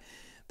that,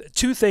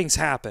 2 things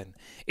happen.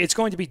 It's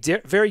going to be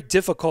very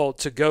difficult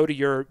to go to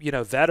your, you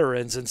know,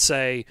 veterans and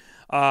say,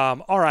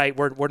 all right,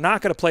 we're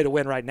not going to play to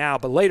win right now,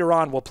 but later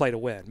on we'll play to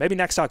win. Maybe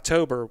next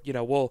October, you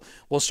know,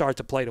 we'll start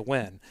to play to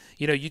win.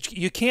 You know,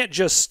 you can't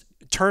just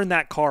turn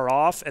that car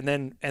off and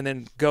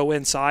then go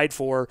inside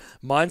for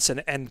months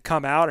and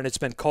come out and it's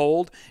been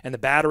cold and the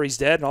battery's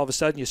dead and all of a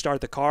sudden you start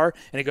the car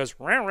and it goes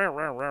row, row,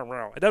 row, row,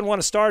 row. It doesn't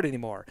want to start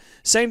anymore.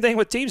 Same thing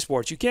with team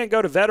sports. You can't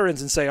go to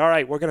veterans and say, all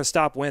right, we're going to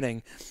stop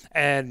winning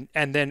and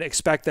then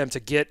expect them to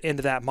get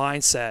into that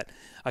mindset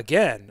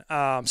again.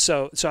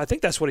 So I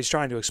think that's what he's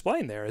trying to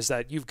explain there is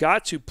that you've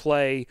got to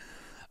play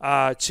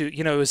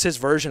it was his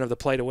version of the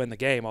play to win the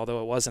game,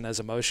 although it wasn't as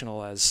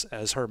emotional as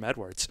Herm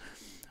Edwards.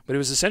 But it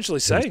was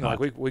essentially saying, like,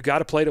 we've got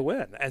to play to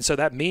win. And so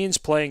that means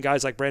playing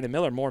guys like Brandon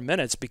Miller more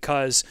minutes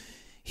because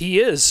he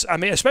is. I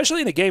mean,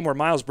 especially in a game where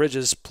Miles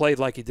Bridges played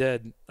like he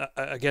did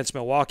against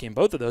Milwaukee in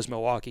both of those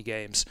Milwaukee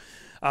games.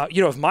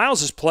 If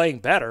Miles is playing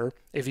better,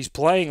 if he's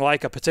playing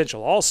like a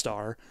potential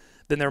all-star,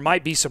 then there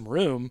might be some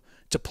room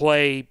to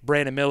play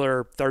Brandon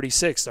Miller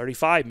 36,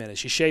 35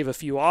 minutes. You shave a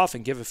few off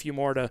and give a few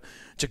more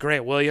to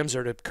Grant Williams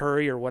or to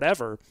Curry or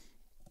whatever.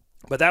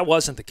 But that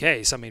wasn't the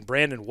case. I mean,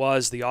 Brandon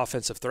was the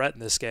offensive threat in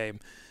this game.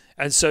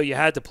 And so you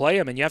had to play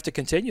him, and you have to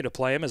continue to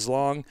play him as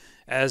long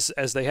as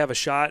they have a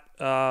shot,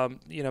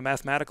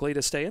 mathematically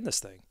to stay in this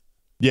thing.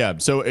 Yeah,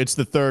 so it's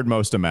the third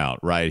most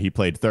amount, right? He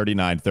played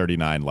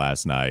 39-39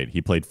 last night.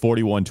 He played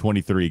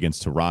 41-23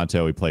 against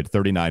Toronto. He played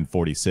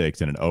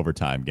 39-46 in an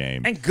overtime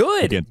game. And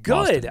good.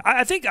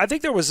 I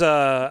think there was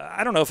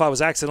I don't know if I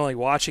was accidentally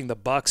watching the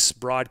Bucks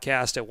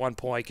broadcast at one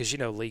point, because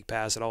League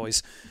Pass, it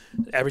always,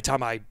 every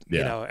time I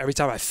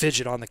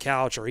fidget on the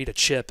couch or eat a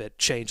chip, it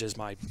changes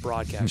my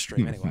broadcast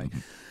stream anyway.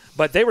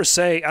 But they were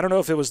saying, I don't know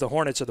if it was the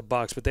Hornets or the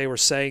Bucks, but they were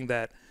saying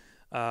that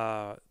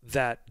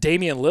that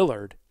Damian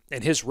Lillard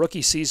in his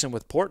rookie season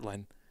with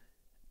Portland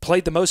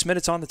played the most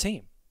minutes on the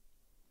team.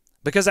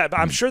 Because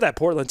I'm sure that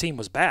Portland team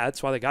was bad.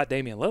 That's why they got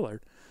Damian Lillard.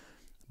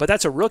 But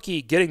that's a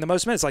rookie getting the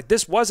most minutes. Like,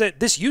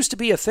 this used to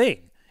be a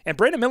thing. And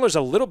Brandon Miller's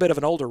a little bit of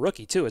an older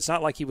rookie too. It's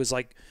not like he was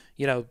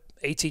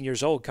 18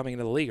 years old coming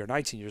into the league or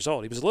 19 years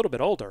old. He was a little bit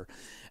older.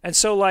 And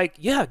so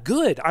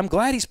good. I'm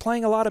glad he's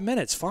playing a lot of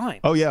minutes. Fine.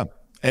 Oh yeah.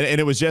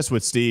 And it was just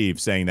with Steve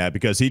saying that,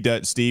 because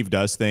Steve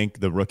does think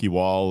the rookie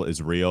wall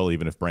is real,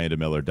 even if Brandon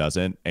Miller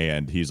doesn't.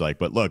 And he's like,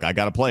 but look, I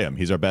got to play him.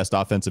 He's our best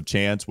offensive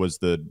chance, was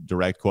the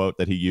direct quote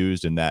that he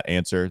used in that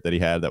answer that he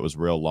had that was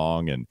real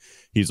long. And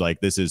he's like,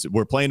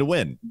 we're playing to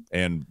win.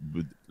 And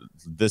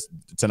this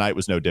tonight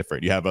was no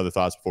different. You have other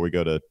thoughts before we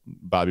go to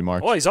Bobby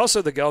Marks? Well, he's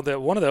also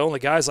one of the only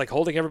guys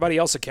holding everybody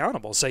else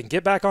accountable, saying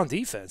get back on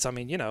defense. I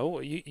mean,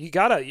 you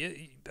gotta,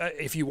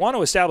 if you want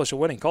to establish a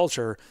winning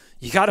culture,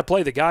 you got to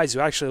play the guys who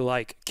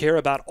actually care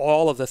about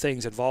all of the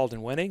things involved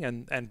in winning,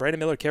 and Brandon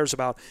Miller cares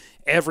about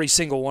every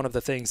single one of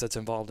the things that's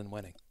involved in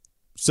winning.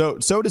 So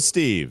does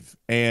Steve,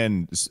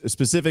 and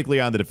specifically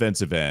on the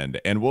defensive end,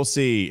 and we'll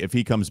see if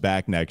he comes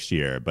back next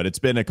year. But it's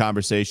been a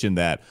conversation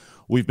that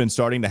we've been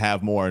starting to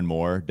have more and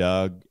more,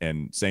 Doug,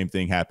 and same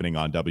thing happening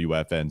on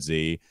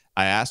WFNZ.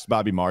 I asked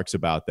Bobby Marks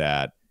about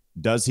that.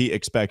 Does he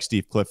expect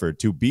Steve Clifford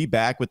to be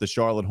back with the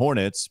Charlotte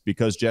Hornets,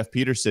 because Jeff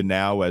Peterson,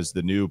 now as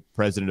the new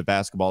president of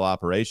basketball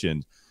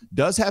operations,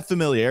 does have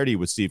familiarity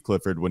with Steve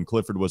Clifford when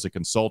Clifford was a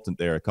consultant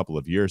there a couple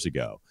of years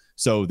ago.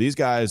 So these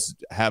guys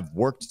have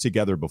worked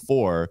together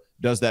before.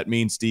 Does that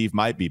mean Steve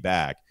might be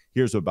back?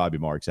 Here's what Bobby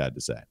Marks had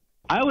to say.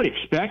 I would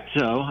expect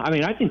so. I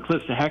mean, I think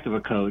Cliff's a heck of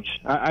a coach.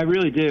 I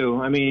really do.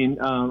 I mean,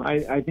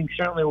 I think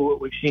certainly what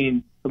we've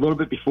seen a little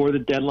bit before the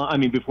deadline, I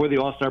mean, before the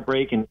All-Star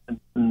break and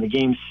the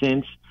games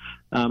since,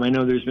 I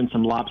know there's been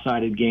some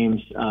lopsided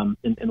games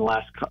in the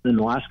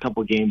last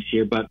couple of games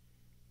here, but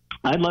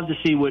I'd love to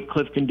see what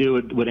Cliff can do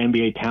with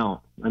NBA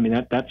talent. I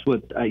mean, that's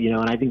what,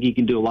 and I think he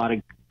can do a lot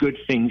of good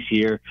things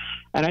here.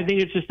 And I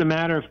think it's just a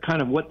matter of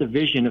kind of what the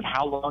vision of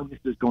how long this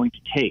is going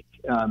to take.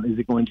 Is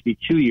it going to be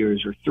 2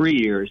 years or 3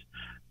 years?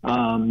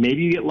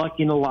 Maybe you get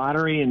lucky in the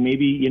lottery, and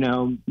maybe,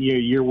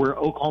 you're where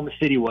Oklahoma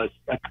City was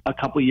a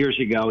couple years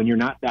ago, and you're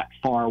not that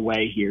far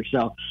away here.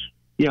 So,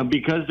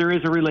 because there is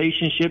a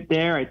relationship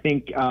there, I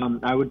think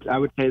I would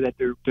say that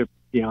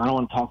I don't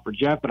want to talk for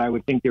Jeff, but I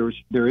would think there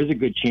is a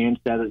good chance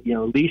that, at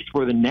least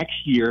for the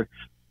next year,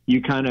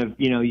 you kind of,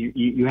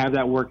 you have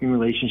that working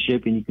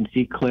relationship, and you can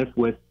see Cliff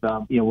with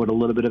a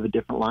little bit of a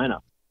different lineup.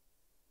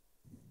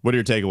 What are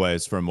your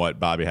takeaways from what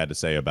Bobby had to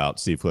say about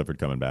Steve Clifford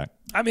coming back?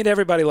 I mean,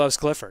 everybody loves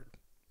Clifford.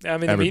 I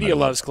mean, the media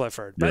loves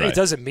Clifford, but it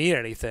doesn't mean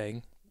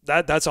anything.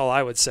 That's all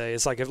I would say.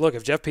 It's like,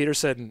 if Jeff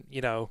Peterson,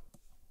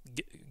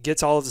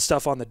 gets all of the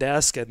stuff on the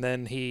desk, and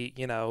then he,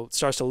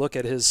 starts to look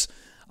at his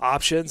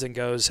options and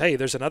goes, hey,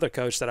 there's another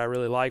coach that I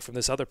really like from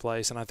this other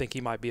place, and I think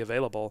he might be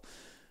available.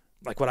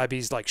 Would I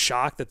be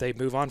shocked that they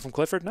move on from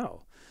Clifford?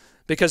 No,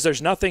 because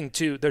there's nothing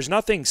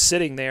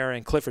sitting there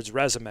in Clifford's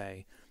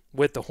resume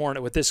with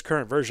this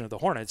current version of the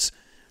Hornets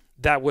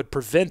that would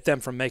prevent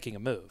them from making a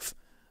move.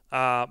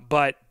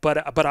 But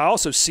I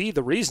also see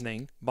the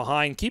reasoning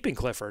behind keeping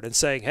Clifford and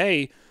saying,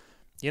 hey,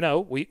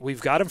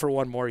 we've got him for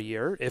one more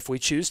year. If we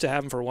choose to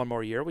have him for one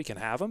more year, we can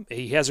have him.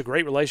 He has a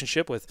great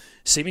relationship with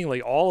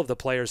seemingly all of the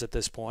players at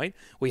this point.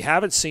 We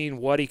haven't seen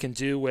what he can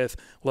do with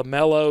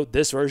LaMelo,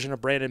 this version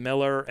of Brandon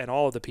Miller, and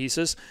all of the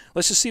pieces.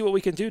 Let's just see what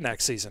we can do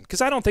next season. Because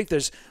I don't think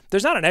there's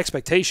not an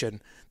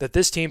expectation that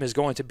this team is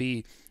going to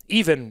be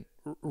even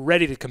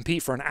ready to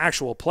compete for an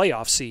actual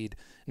playoff seed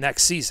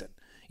next season.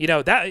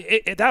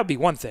 That would be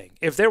one thing.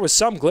 If there was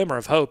some glimmer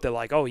of hope that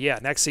oh yeah,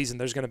 next season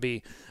there's going to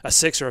be a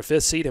 6th or a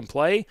 5th seed in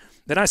play,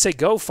 then I say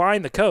go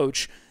find the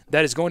coach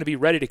that is going to be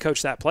ready to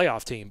coach that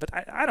playoff team. But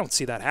I don't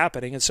see that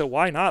happening, and so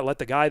why not let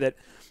the guy that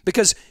 –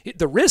 because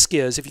the risk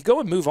is if you go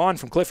and move on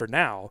from Clifford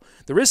now,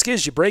 the risk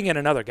is you bring in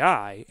another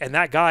guy, and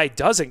that guy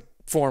doesn't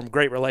form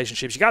great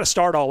relationships. You got to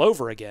start all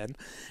over again.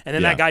 And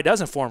then that guy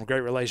doesn't form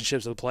great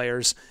relationships with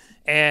players,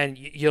 and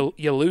you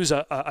lose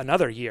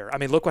another year. I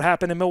mean, look what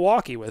happened in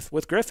Milwaukee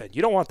with Griffin.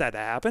 You don't want that to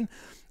happen.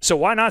 So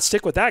why not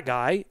stick with that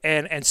guy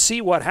and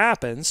see what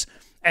happens?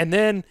 And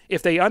then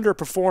if they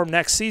underperform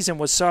next season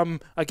with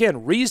some,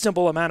 again,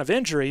 reasonable amount of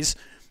injuries,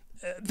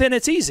 then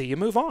it's easy. You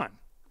move on.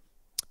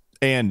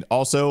 And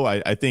also,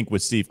 I think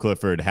with Steve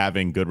Clifford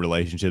having good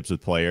relationships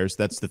with players,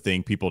 that's the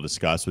thing people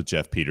discuss with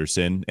Jeff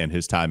Peterson and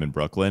his time in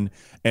Brooklyn.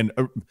 And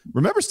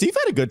remember, Steve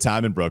had a good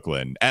time in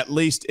Brooklyn. At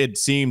least it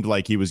seemed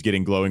like he was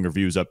getting glowing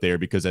reviews up there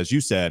because, as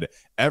you said,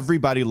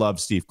 everybody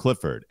loves Steve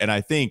Clifford. And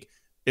I think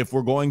if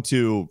we're going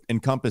to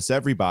encompass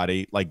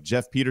everybody, like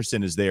Jeff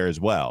Peterson is there as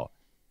well.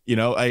 You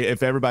know,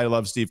 if everybody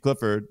loves Steve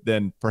Clifford,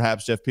 then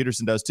perhaps Jeff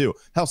Peterson does too.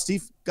 Hell,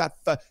 Steve got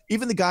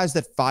even the guys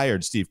that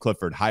fired Steve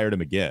Clifford hired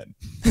him again.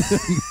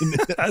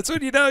 That's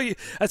when you know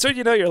that's when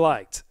you know you're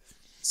liked.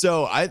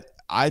 So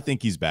I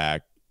think he's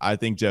back. I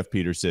think Jeff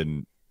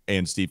Peterson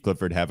and Steve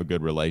Clifford have a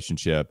good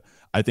relationship.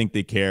 I think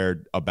they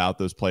cared about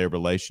those player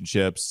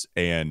relationships.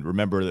 And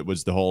remember, it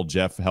was the whole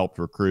Jeff helped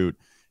recruit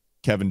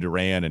Kevin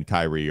Durant and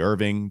Kyrie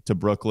Irving to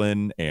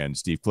Brooklyn, and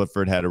Steve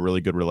Clifford had a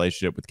really good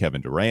relationship with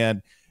Kevin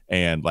Durant.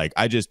 And like,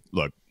 I just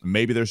look,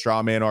 maybe there's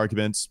straw man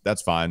arguments.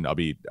 That's fine. I'll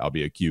be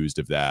accused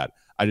of that.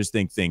 I just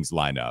think things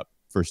line up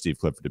for Steve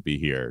Clifford to be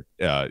here,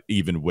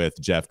 even with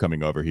Jeff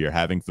coming over here,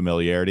 having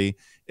familiarity.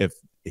 If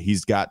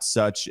he's got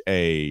such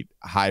a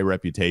high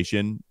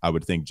reputation, I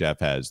would think Jeff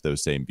has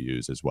those same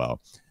views as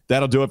well.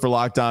 That'll do it for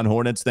Locked On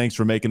Hornets. Thanks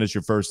for making us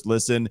your first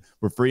listen.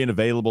 We're free and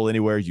available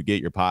anywhere you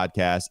get your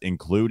podcast,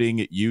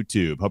 including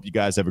YouTube. Hope you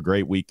guys have a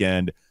great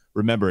weekend.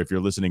 Remember, if you're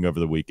listening over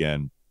the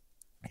weekend,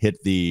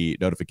 hit the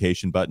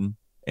notification button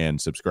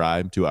and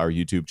subscribe to our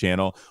YouTube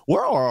channel.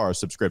 Where are our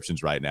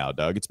subscriptions right now,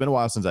 Doug? It's been a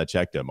while since I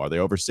checked them. Are they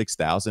over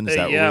 6,000? Is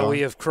that yeah, we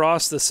have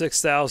crossed the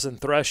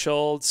 6,000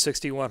 threshold,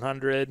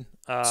 6,100.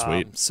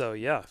 Sweet. So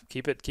yeah,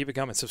 keep it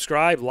coming.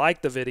 Subscribe,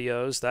 like the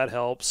videos. That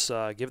helps.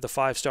 Give the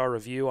 5-star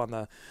review on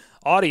the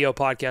audio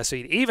podcast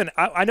feed. Even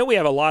I know we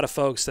have a lot of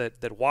folks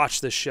that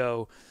watch this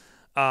show,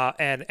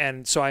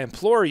 and so I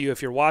implore you,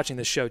 if you're watching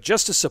this show,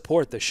 just to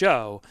support the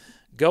show,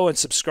 go and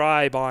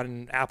subscribe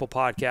on Apple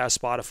Podcasts,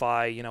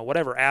 Spotify,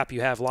 whatever app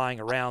you have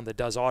lying around that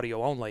does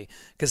audio only,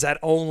 because that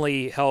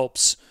only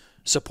helps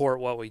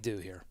support what we do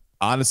here.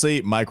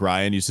 Honestly, Mike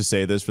Ryan used to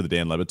say this for the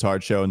Dan Le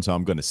Batard show, and so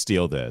I'm going to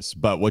steal this.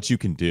 But what you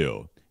can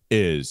do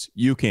is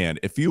you can,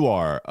 if you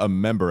are a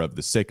member of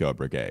the Sicko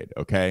Brigade,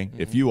 okay?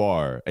 Mm-hmm. If you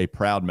are a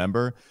proud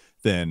member,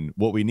 then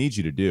what we need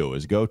you to do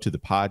is go to the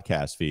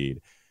podcast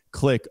feed,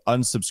 click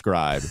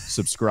unsubscribe,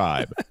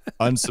 subscribe,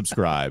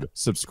 unsubscribe,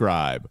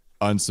 subscribe,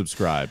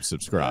 unsubscribe,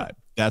 subscribe.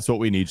 That's what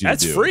we need you to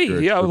do. That's free.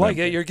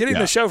 You're getting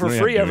the show for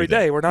free every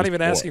day. We're not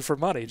even asking for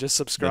money. Just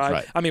subscribe.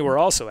 Right. I mean, we're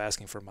also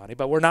asking for money,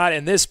 but we're not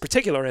in this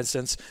particular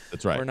instance.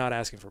 That's right. We're not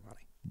asking for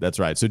money. That's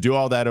right. So do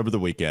all that over the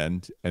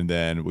weekend, and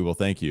then we will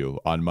thank you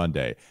on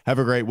Monday. Have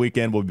a great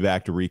weekend. We'll be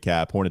back to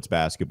recap Hornets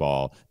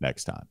basketball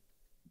next time.